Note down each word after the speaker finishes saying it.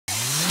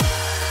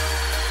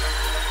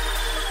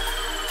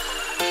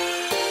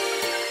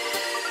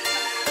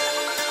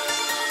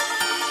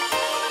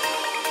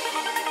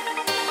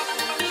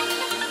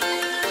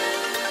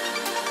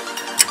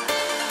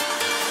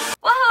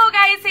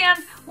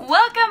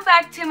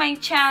back to my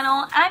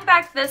channel. I'm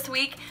back this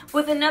week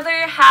with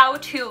another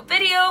how-to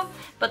video,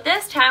 but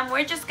this time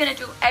we're just gonna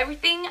do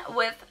everything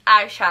with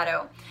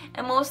eyeshadow,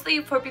 and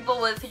mostly for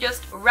people with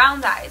just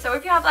round eyes, or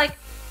if you have like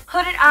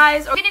hooded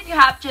eyes, or even if you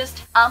have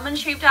just almond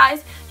shaped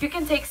eyes, you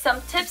can take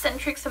some tips and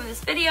tricks from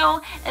this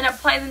video and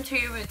apply them to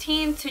your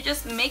routine to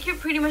just make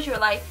pretty much your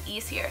life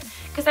easier.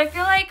 Because I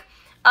feel like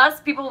us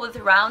people with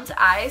round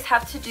eyes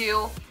have to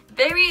do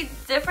very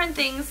different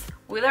things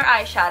with our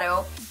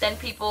eyeshadow than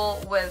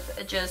people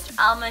with just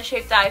almond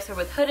shaped eyes or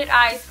with hooded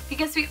eyes,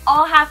 because we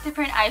all have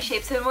different eye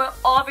shapes and we're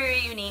all very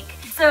unique.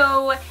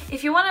 So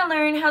if you want to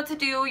learn how to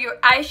do your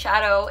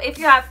eyeshadow if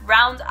you have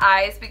round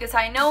eyes, because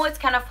I know it's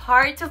kind of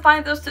hard to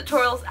find those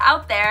tutorials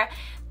out there,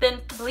 then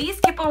please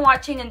keep on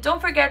watching, and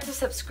don't forget to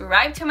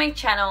subscribe to my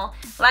channel,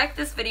 like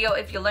this video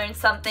if you learned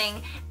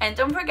something, and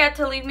don't forget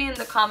to leave me in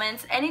the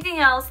comments anything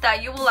else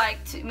that you would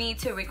like me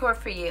to record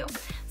for you.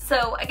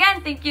 So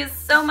again, thank you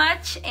so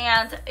much,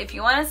 and if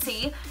you want to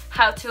see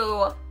how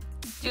to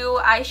do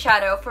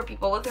eyeshadow for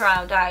people with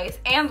round eyes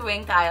and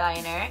winged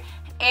eyeliner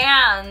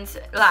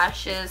and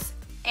lashes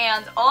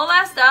and all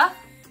that stuff,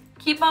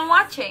 keep on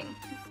watching.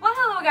 Well,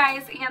 hello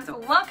guys,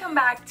 and welcome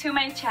back to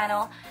my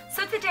channel.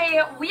 So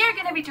today we are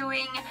going to be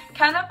doing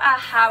kind of a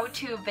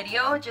how-to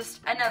video,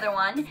 just another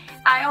one.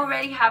 I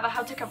already have a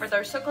how to cover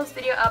their circles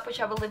video up,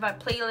 which I will leave my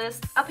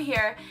playlist up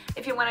here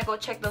if you want to go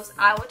check those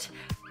out.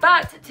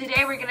 But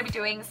today we're going to be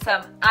doing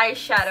some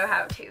eyeshadow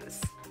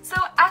how-tos. So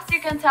as you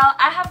can tell,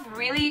 I have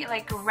really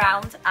like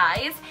round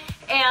eyes,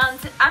 and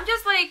I'm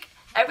just like,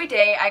 every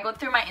day I go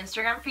through my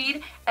Instagram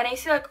feed and I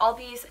see like all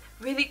these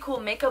really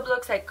cool makeup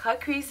looks, like cut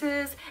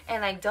creases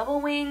and like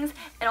double wings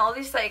and all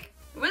these like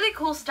really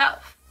cool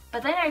stuff.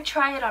 But then I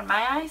try it on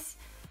my eyes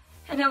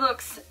and it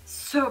looks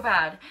so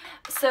bad.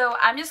 So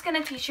I'm just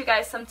gonna teach you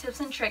guys some tips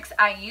and tricks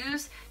I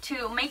use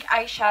to make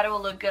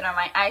eyeshadow look good on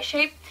my eye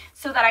shape,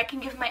 so that I can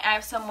give my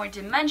eyes some more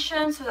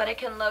dimension, so that it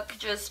can look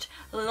just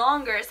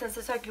longer since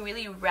it's like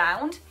really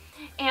round.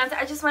 And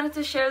I just wanted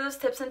to share those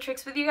tips and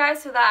tricks with you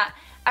guys so that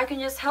I can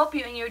just help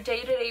you in your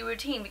day-to-day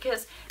routine,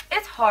 because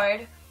it's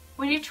hard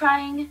when you're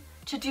trying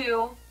to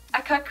do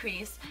a cut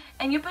crease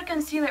and you put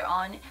concealer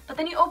on, but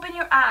then you open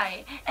your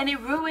eye and it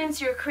ruins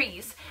your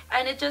crease,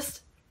 and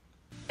it's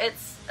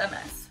a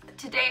mess.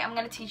 Today I'm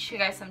going to teach you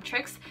guys some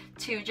tricks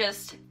to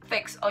just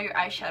fix all your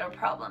eyeshadow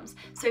problems.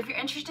 So if you're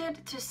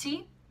interested to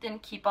see, then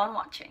keep on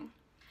watching.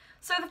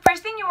 So the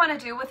first thing you want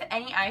to do with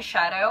any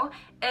eyeshadow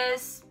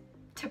is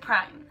to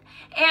prime.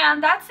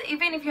 And that's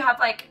even if you have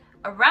like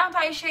a round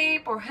eye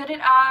shape or hooded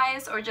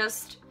eyes or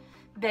just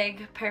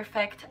big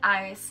perfect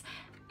eyes,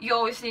 you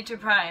always need to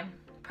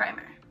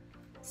primer.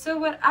 So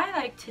what I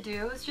like to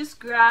do is just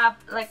grab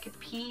like a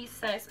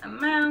pea-sized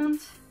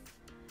amount,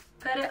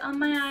 put it on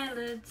my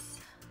eyelids,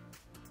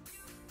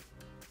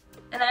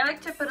 and I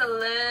like to put a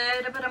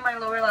little bit on my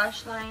lower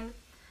lash line,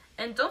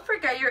 and don't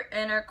forget your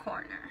inner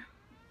corner,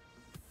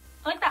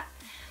 like that.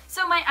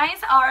 So my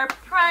eyes are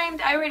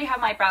primed. I already have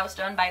my brows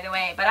done, by the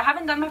way, but I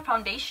haven't done my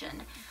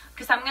foundation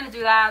because I'm gonna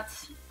do that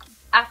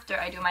after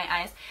I do my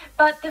eyes.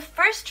 But the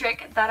first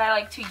trick that I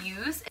like to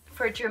use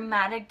for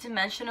dramatic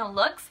dimensional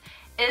looks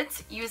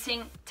is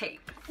using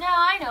tape. Now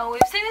I know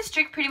we've seen this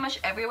trick pretty much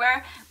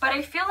everywhere, but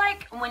I feel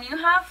like when you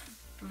have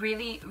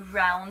really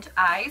round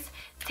eyes,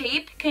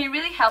 tape can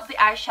really help the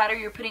eyeshadow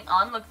you're putting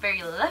on look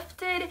very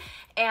lifted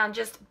and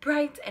just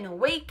bright and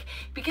awake.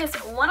 Because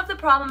one of the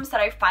problems that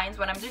I find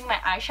when I'm doing my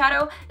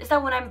eyeshadow is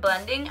that when I'm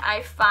blending,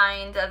 I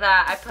find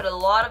that I put a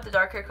lot of the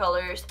darker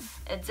colors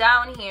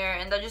down here,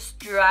 and that just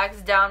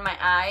drags down my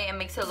eye and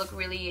makes it look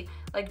really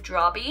like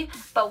dropy.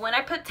 But when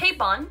I put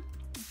tape on,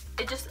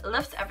 it just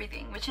lifts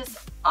everything, which is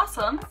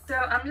awesome. So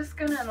I'm just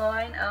gonna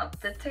line up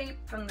the tape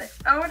from the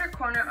outer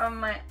corner of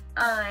my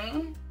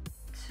eye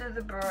to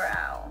the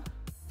brow,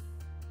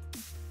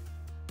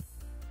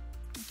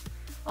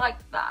 like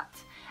that.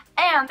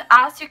 And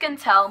as you can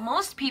tell,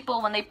 most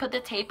people when they put the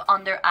tape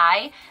on their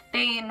eye,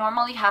 they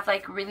normally have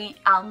like really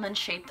almond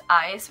shaped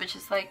eyes, which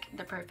is like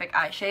the perfect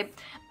eye shape.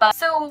 But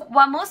so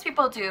what most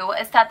people do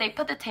is that they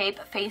put the tape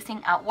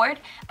facing outward,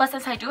 but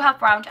since I do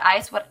have round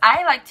eyes, what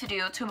I like to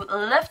do to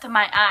lift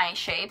my eye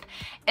shape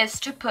is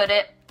to put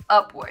it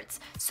upwards.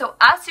 So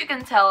as you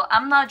can tell,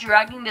 I'm not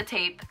dragging the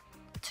tape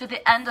to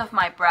the end of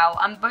my brow.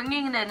 I'm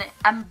bringing it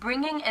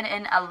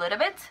in a little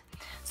bit,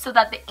 so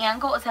that the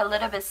angle is a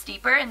little bit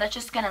steeper, and that's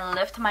just gonna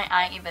lift my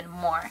eye even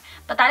more.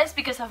 But that is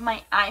because of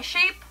my eye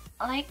shape,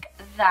 like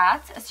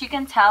that. As you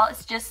can tell,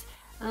 it's just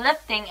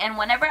lifting, and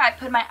whenever I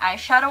put my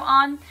eyeshadow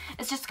on,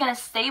 it's just gonna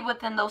stay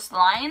within those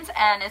lines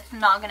and it's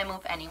not gonna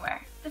move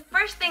anywhere. The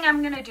first thing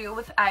I'm gonna do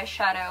with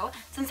eyeshadow,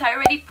 since I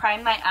already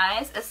primed my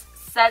eyes, is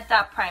set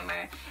that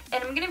primer.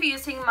 And I'm going to be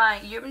using my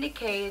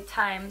Decay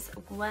times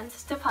Gwen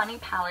Stefani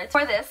palette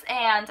for this,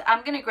 and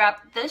I'm going to grab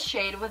this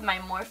shade with my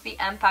Morphe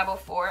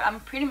M504. I'm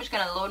pretty much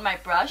going to load my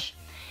brush,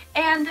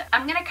 and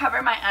I'm going to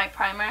cover my eye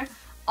primer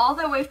all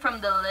the way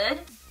from the lid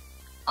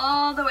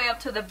all the way up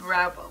to the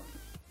brow bone.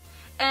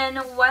 And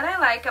what I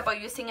like about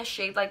using a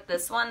shade like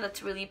this one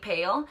that's really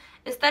pale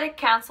is that it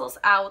cancels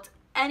out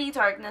any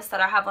darkness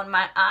that I have on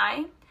my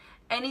eye,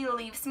 and it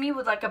leaves me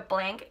with like a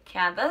blank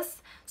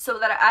canvas so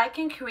that I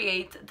can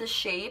create the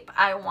shape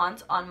I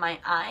want on my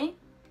eye.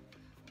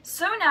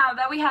 So now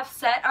that we have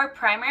set our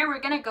primer, we're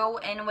gonna go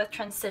in with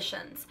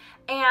transitions.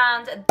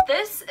 And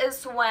this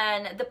is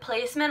when the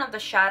placement of the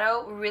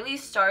shadow really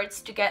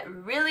starts to get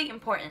really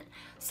important.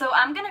 So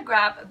I'm gonna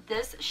grab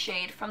this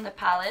shade from the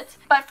palette.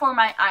 But for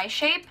my eye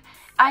shape,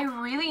 I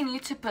really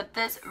need to put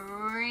this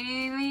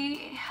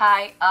really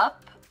high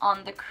up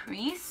on the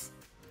crease.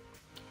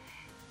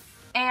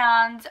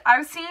 And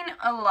I've seen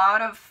a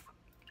lot of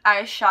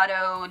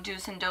eyeshadow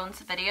do's and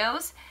don'ts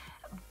videos,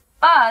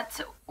 but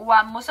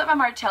what most of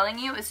them are telling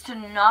you is to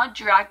not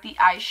drag the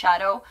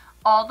eyeshadow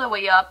all the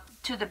way up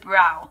to the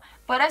brow.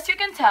 But as you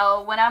can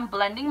tell, when I'm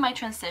blending my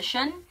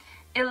transition,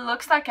 it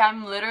looks like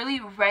I'm literally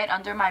right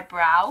under my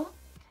brow,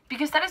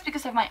 because that is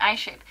because of my eye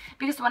shape.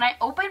 Because when I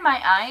open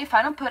my eye, if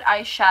I don't put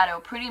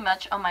eyeshadow pretty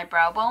much on my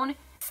brow bone,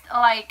 it's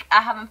like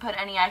I haven't put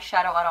any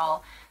eyeshadow at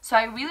all. So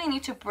I really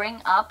need to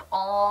bring up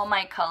all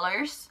my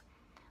colors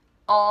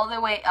all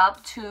the way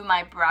up to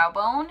my brow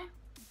bone,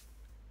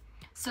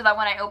 so that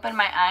when I open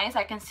my eyes,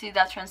 I can see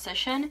that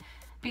transition.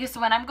 Because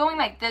when I'm going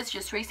like this,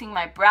 just raising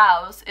my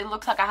brows, it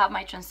looks like I have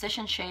my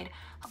transition shade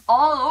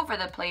all over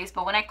the place.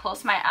 But when I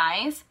close my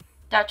eyes,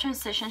 that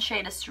transition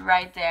shade is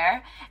right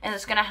there, and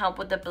it's gonna help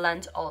with the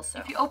blend also.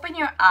 If you open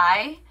your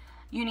eye,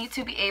 you need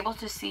to be able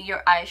to see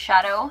your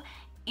eyeshadow,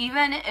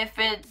 even if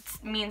it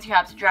means you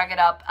have to drag it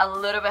up a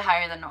little bit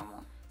higher than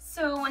normal.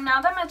 So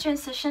now that my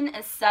transition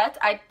is set,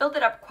 I built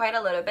it up quite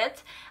a little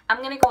bit. I'm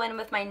going to go in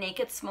with my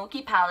Naked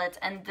Smoky palette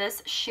and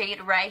this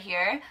shade right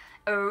here,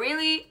 a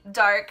really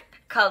dark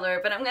color,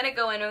 but I'm going to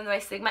go in with my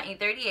Sigma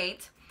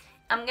E38.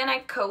 I'm going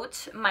to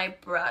coat my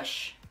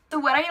brush. So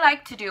what I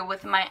like to do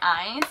with my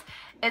eyes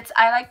is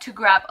I like to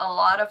grab a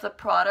lot of the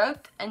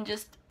product and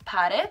just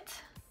pat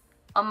it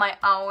on my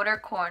outer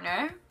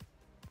corner,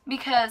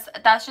 because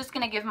that's just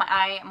going to give my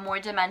eye more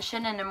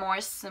dimension and a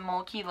more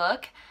smoky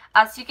look.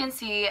 As you can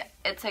see,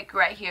 it's like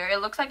right here. It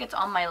looks like it's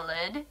on my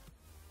lid,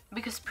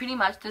 because pretty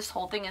much this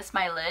whole thing is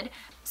my lid.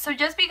 So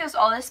just because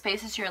all this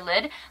space is your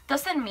lid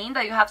doesn't mean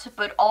that you have to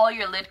put all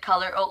your lid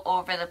color all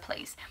over the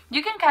place.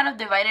 You can kind of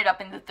divide it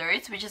up into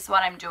thirds, which is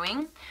what I'm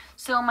doing.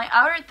 So my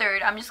outer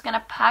third, I'm just going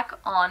to pack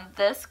on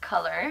this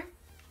color.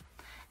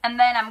 And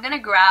then I'm going to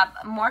grab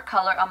more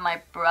color on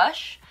my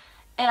brush,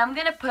 and I'm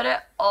going to put it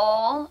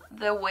all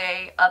the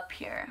way up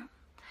here.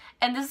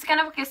 And this is kind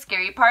of like a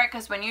scary part,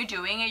 because when you're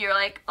doing it, you're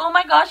like, oh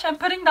my gosh, I'm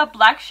putting that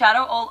black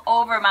shadow all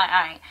over my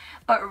eye.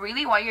 But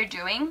really what you're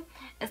doing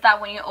is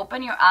that when you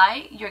open your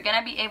eye, you're going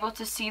to be able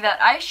to see that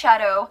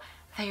eyeshadow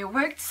that you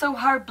worked so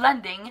hard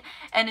blending,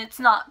 and it's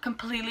not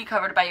completely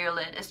covered by your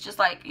lid. It's just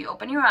like you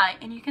open your eye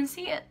and you can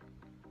see it.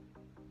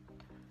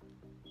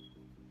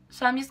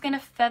 So I'm just going to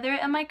feather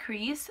it in my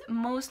crease,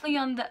 mostly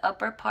on the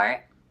upper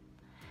part.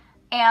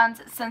 And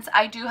since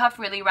I do have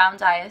really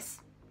round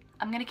eyes,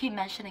 I'm going to keep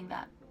mentioning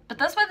that. But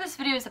that's what this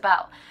video is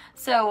about.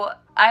 So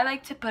I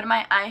like to put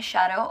my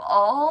eyeshadow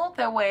all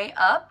the way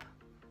up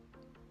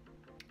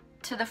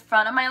to the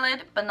front of my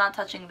lid, but not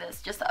touching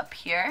this, just up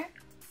here,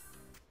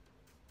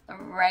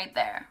 right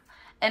there.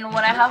 And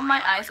when I have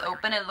my eyes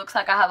open, it looks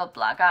like I have a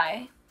black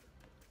eye.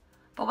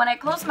 But when I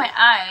close my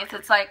eyes,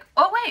 it's like,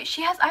 oh wait,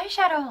 she has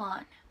eyeshadow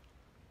on.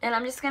 And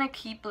I'm just gonna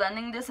keep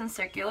blending this in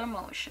circular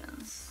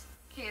motions.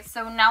 Okay,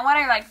 so now what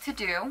I like to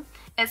do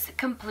is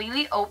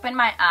completely open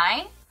my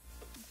eye,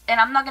 and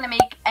I'm not going to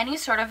make any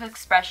sort of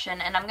expression,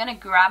 and I'm going to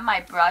grab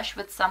my brush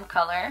with some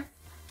color,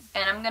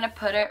 and I'm going to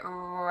put it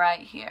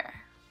right here.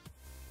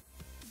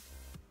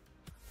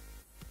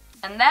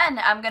 And then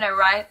I'm going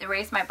to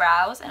erase my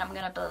brows, and I'm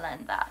going to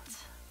blend that.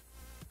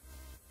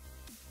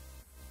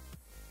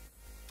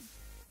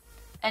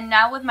 And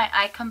now with my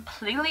eye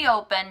completely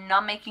open,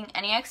 not making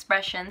any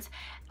expressions,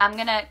 I'm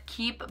going to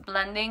keep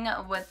blending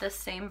with the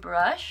same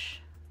brush,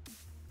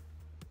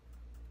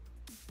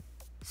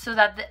 so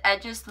that the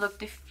edges look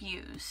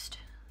diffused.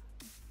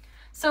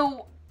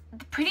 So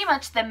pretty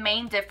much the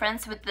main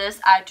difference with this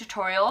eye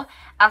tutorial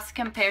as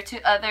compared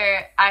to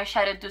other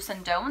eyeshadow do's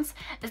and don'ts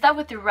is that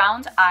with the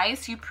round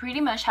eyes, you pretty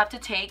much have to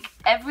take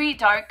every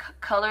dark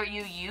color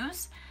you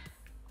use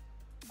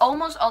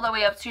almost all the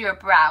way up to your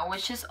brow,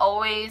 which is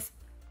always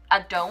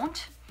a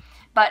don't.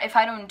 But if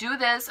I don't do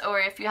this, or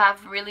if you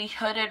have really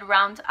hooded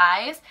round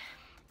eyes,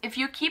 if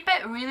you keep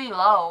it really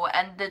low,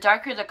 and the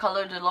darker the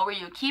color, the lower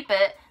you keep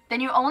it, then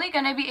you're only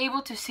going to be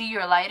able to see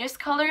your lightest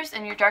colors,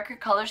 and your darker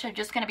colors are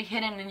just going to be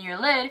hidden in your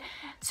lid.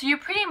 So you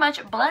pretty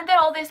much blended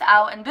all this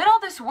out and did all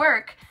this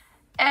work,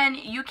 and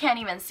you can't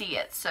even see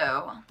it.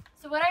 So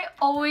what I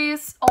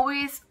always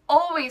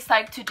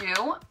like to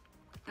do,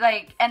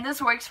 and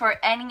this works for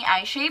any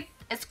eye shape,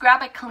 is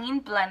grab a clean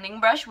blending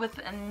brush with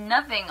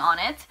nothing on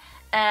it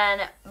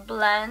and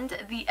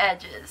blend the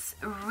edges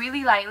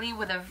really lightly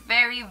with a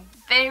very,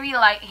 very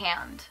light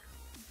hand.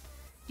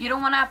 You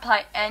don't want to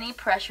apply any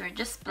pressure,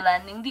 just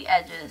blending the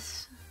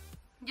edges.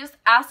 Just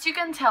as you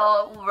can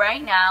tell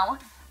right now,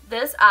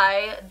 this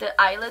eye, the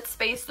eyelid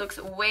space looks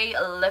way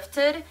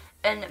lifted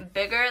and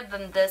bigger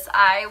than this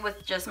eye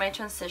with just my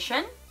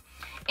transition.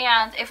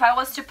 And if I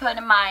was to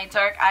put my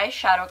dark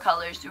eyeshadow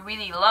colors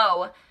really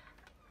low,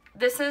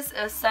 this is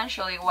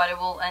essentially what it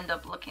will end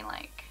up looking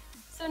like.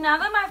 So now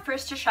that my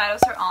first two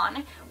shadows are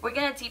on, we're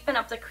going to deepen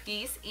up the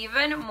crease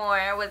even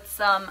more with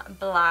some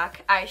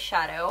black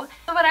eyeshadow.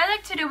 So what I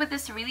like to do with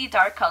this really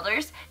dark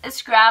colors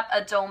is grab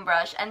a dome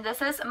brush, and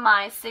this is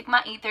my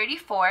Sigma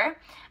E34.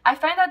 I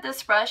find that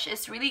this brush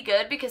is really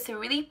good because it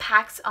really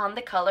packs on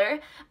the color,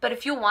 but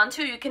if you want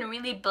to, you can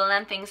really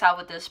blend things out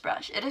with this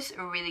brush. It is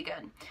really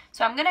good.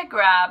 So I'm going to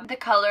grab the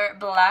color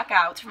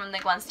Blackout from the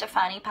Gwen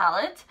Stefani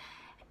palette.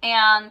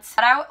 And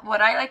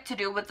what I like to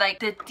do with like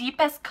the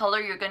deepest color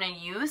you're going to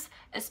use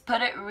is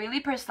put it really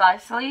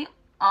precisely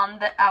on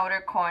the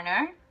outer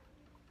corner,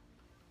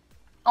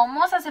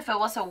 almost as if it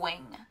was a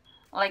wing,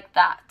 like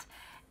that.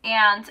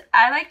 And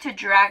I like to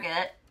drag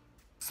it.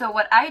 So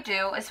what I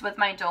do is with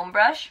my dome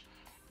brush,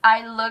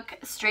 I look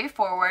straight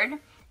forward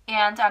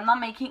and I'm not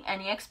making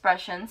any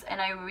expressions, and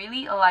I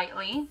really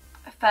lightly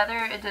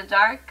feather the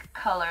dark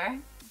color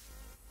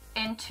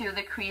into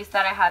the crease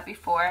that I had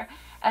before.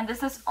 And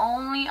this is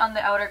only on the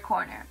outer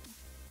corner.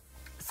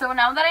 So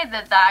now that I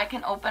did that, I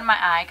can open my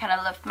eye, kind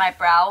of lift my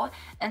brow,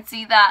 and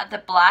see that the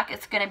black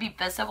is going to be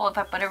visible if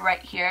I put it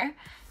right here.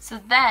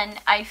 So then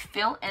I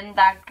fill in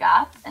that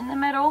gap in the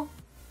middle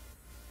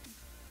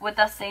with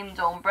the same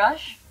dome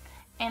brush,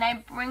 and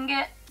I bring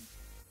it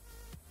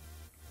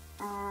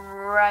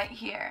right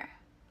here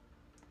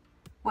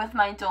with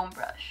my dome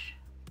brush.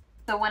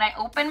 So when I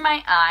open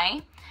my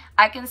eye,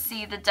 I can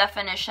see the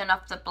definition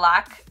of the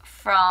black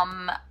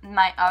from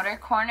my outer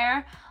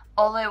corner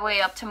all the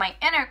way up to my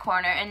inner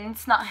corner, and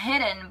it's not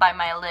hidden by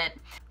my lid.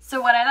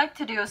 So what I like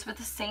to do is with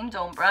the same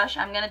dome brush,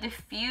 I'm going to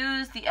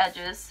diffuse the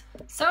edges.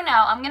 So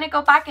now I'm going to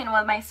go back in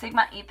with my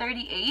Sigma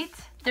E38.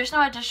 There's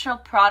no additional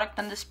product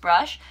on this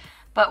brush,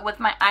 but with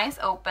my eyes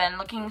open,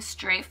 looking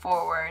straight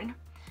forward,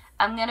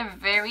 I'm going to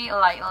very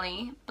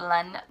lightly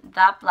blend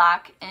that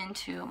black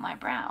into my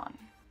brown.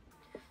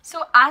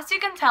 So as you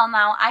can tell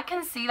now, I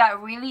can see that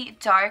really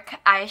dark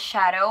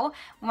eyeshadow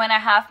when I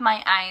have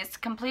my eyes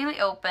completely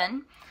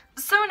open.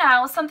 So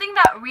now, something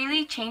that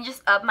really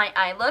changes up my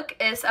eye look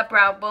is a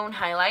brow bone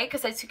highlight,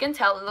 because as you can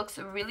tell, it looks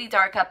really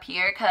dark up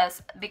here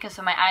because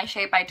of my eye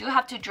shape. I do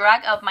have to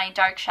drag up my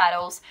dark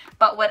shadows,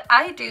 but what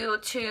I do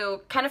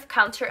to kind of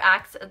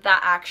counteract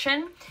that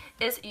action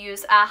is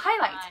use a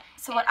highlight.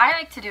 So what I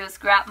like to do is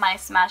grab my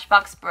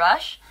Smashbox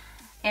brush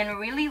and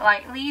really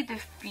lightly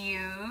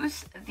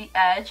diffuse the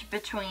edge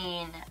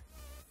between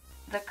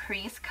the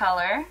crease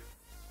color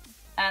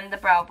and the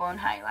brow bone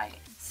highlight.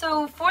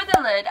 So for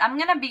the lid, I'm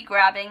going to be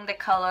grabbing the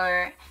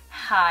color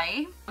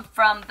High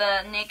from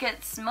the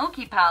Naked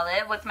Smoky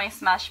palette with my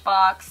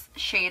Smashbox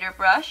shader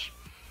brush.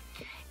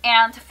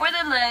 And for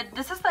the lid,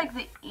 this is like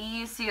the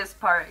easiest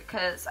part,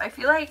 because I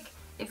feel like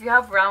if you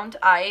have round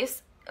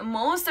eyes,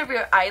 most of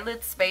your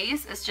eyelid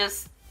space is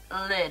just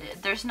lid.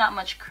 There's not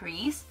much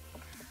crease.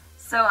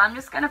 So I'm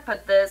just going to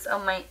put this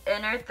on my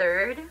inner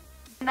third.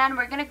 And then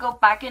we're going to go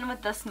back in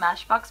with the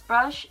Smashbox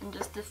brush and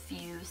just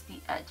diffuse the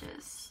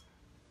edges.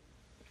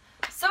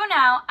 So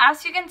now,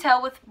 as you can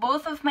tell with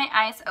both of my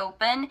eyes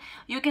open,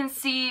 you can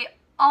see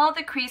all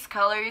the crease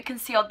color, you can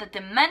see all the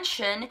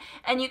dimension,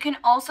 and you can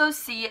also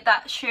see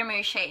that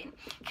shimmery shade.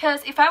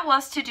 Because if I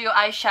was to do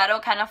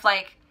eyeshadow kind of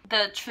like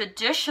the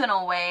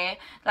traditional way,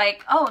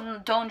 like, oh,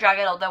 don't drag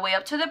it all the way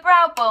up to the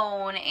brow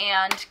bone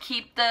and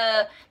keep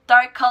the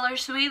dark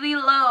colors really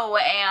low,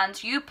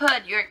 and you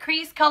put your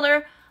crease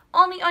color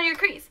only on your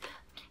crease.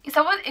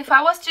 So if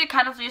I was to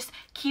kind of just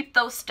keep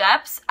those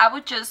steps, I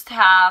would just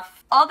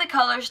have all the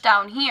colors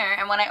down here,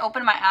 and when I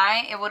open my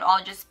eye, it would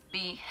all just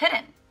be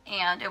hidden,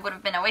 and it would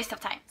have been a waste of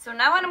time. So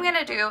now what I'm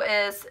going to do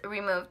is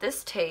remove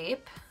this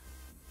tape.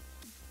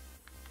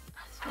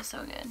 This feels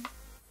so good.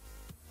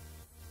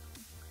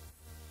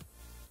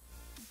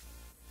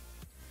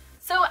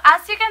 So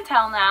as you can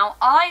tell now,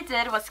 all I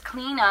did was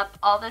clean up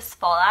all this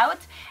fallout,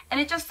 and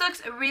it just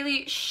looks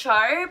really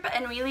sharp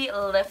and really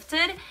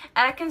lifted, and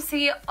I can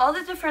see all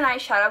the different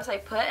eyeshadows I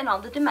put and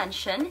all the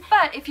dimension.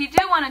 But if you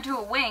do want to do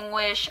a wing,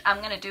 which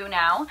I'm going to do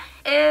now,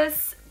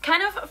 is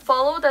kind of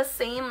follow the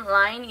same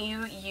line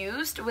you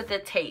used with the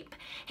tape.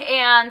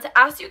 And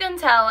as you can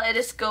tell, it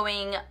is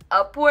going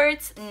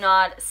upwards,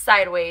 not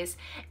sideways.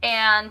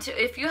 And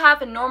if you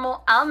have a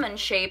normal almond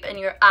shape in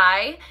your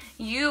eye,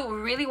 you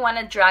really want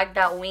to drag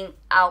that wing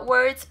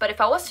outwards. But if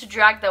I was to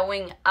drag the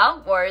wing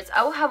outwards,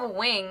 I will have a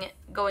wing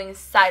going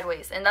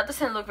sideways, and that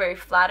doesn't look very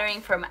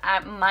flattering for my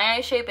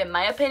eye shape, in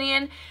my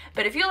opinion.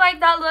 But if you like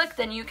that look,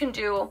 then you can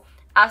do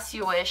as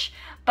you wish.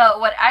 But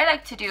what I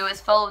like to do is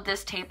follow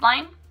this tape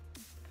line,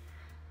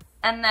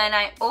 and then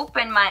I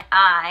open my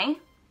eye,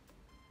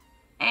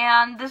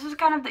 and this is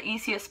kind of the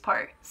easiest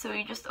part. So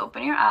you just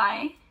open your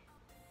eye,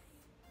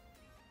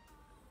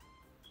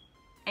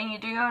 and you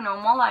do your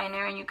normal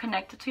liner, and you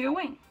connect it to your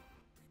wing.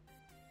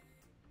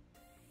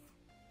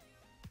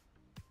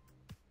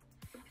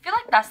 I feel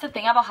like that's the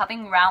thing about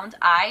having round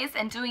eyes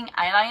and doing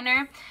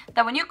eyeliner,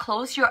 that when you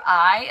close your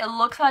eye, it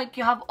looks like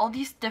you have all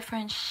these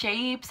different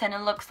shapes, and it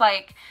looks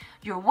like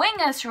your wing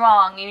is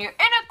wrong and your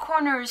inner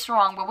corner is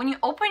wrong, but when you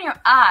open your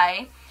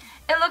eye,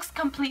 it looks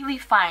completely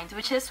fine,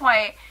 which is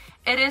why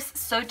it is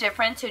so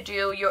different to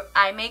do your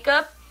eye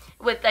makeup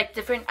with like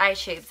different eye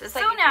shapes. It's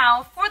like, so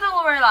now for the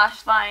lower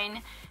lash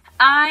line,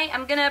 I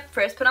am gonna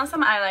first put on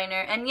some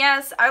eyeliner, and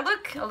yes, I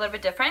look a little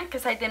bit different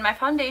because I did my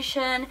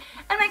foundation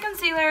and my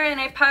concealer and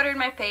I powdered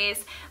my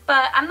face,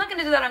 but I'm not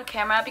gonna do that on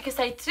camera because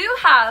I do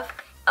have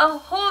a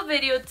whole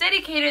video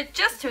dedicated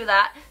just to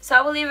that, so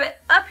I will leave it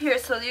up here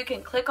so that you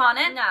can click on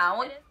it.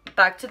 Now,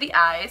 back to the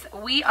eyes,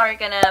 we are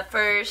gonna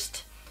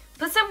first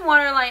put some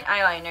waterline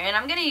eyeliner, and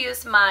I'm gonna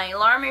use my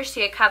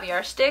Mercier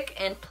Caviar stick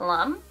in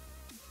Plum.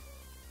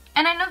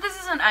 And I know this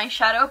is an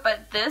eyeshadow,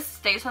 but this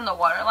stays on the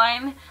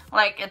waterline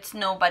like it's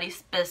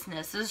nobody's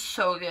business. This is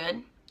so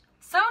good.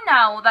 So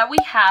now that we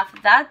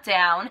have that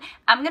down,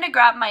 I'm going to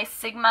grab my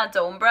Sigma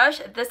Dome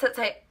brush. This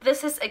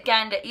is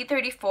again the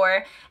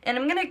E34, and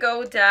I'm going to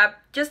go dab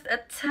just a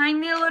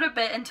tiny little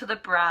bit into the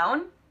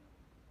brown.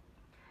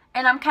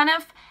 And I'm kind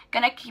of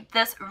going to keep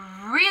this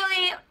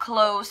really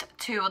close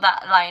to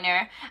that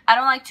liner. I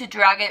don't like to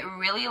drag it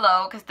really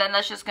low because then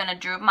that's just going to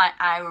droop my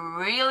eye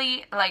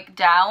really like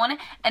down,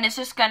 and it's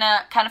just going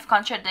to kind of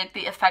contradict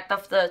the effect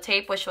of the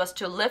tape, which was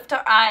to lift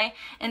our eye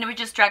and then we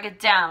just drag it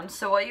down.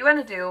 So what you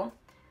want to do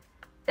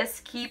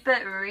is keep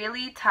it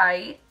really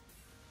tight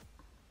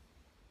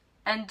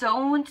and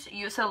don't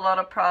use a lot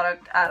of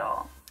product at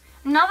all.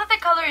 Now that the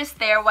color is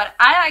there, what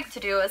I like to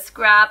do is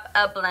grab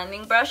a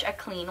blending brush, a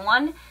clean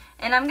one,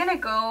 and I'm gonna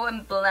go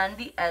and blend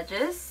the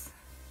edges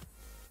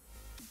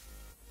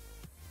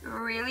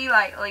really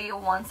lightly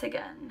once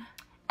again.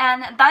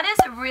 And that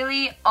is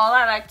really all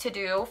I like to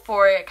do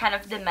for kind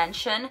of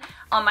dimension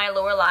on my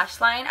lower lash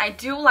line. I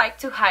do like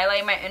to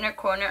highlight my inner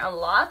corner a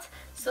lot,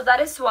 so that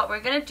is what we're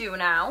gonna do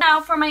now.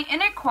 Now for my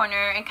inner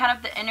corner and kind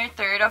of the inner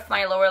third of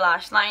my lower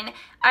lash line,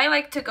 I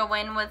like to go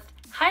in with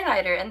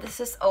highlighter, and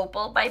this is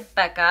Opal by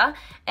Becca,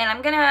 and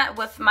I'm gonna,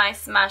 with my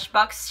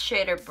Smashbox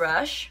shader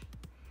brush,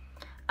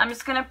 I'm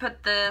just gonna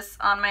put this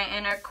on my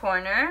inner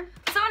corner.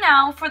 So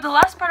now for the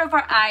last part of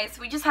our eyes,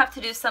 we just have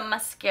to do some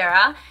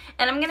mascara,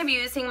 and I'm gonna be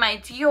using my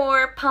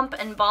Dior Pump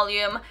and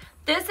Volume.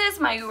 This is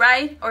my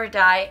ride or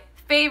die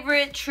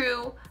favorite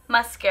true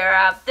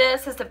mascara.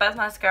 This is the best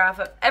mascara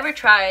I've ever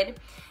tried.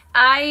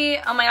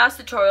 On my last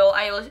tutorial,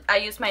 I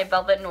used my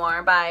Velvet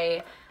Noir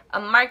by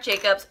Marc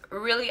Jacobs.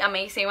 Really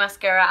amazing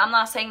mascara. I'm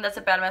not saying that's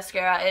a bad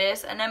mascara. It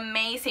is an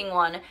amazing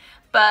one.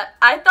 But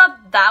I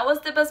thought that was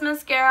the best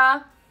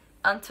mascara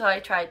until I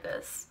tried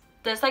this.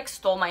 This like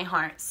stole my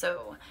heart,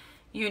 so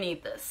you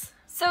need this.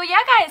 So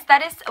yeah guys,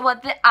 that is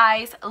what the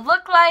eyes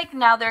look like.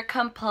 Now they're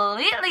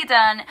completely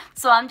done,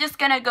 so I'm just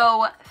gonna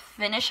go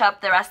finish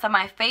up the rest of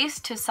my face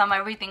to sum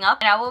everything up,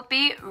 and I will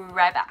be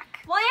right back.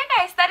 Well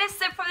yeah guys, that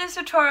is it for this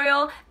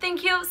tutorial.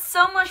 Thank you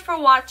so much for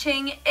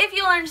watching. If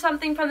you learned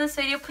something from this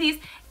video, please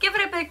give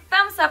it a big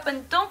thumbs up,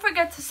 and don't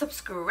forget to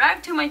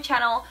subscribe to my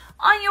channel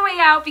on your way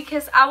out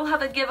because I will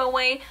have a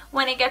giveaway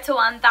when I get to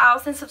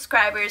 1,000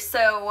 subscribers.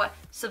 So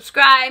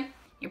subscribe,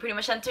 you're pretty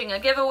much entering a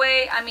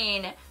giveaway. I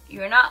mean,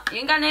 you ain't got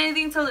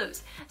anything to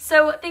lose.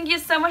 So thank you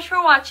so much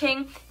for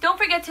watching. Don't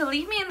forget to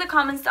leave me in the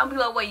comments down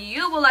below what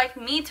you would like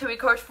me to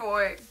record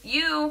for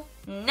you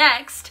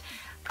next.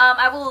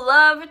 I would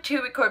love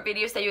to record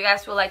videos that you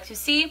guys would like to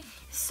see,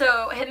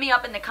 so hit me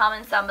up in the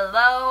comments down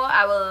below.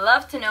 I would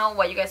love to know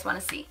what you guys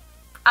want to see.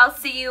 I'll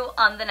see you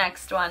on the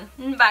next one.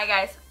 Bye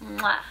guys.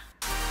 Mwah.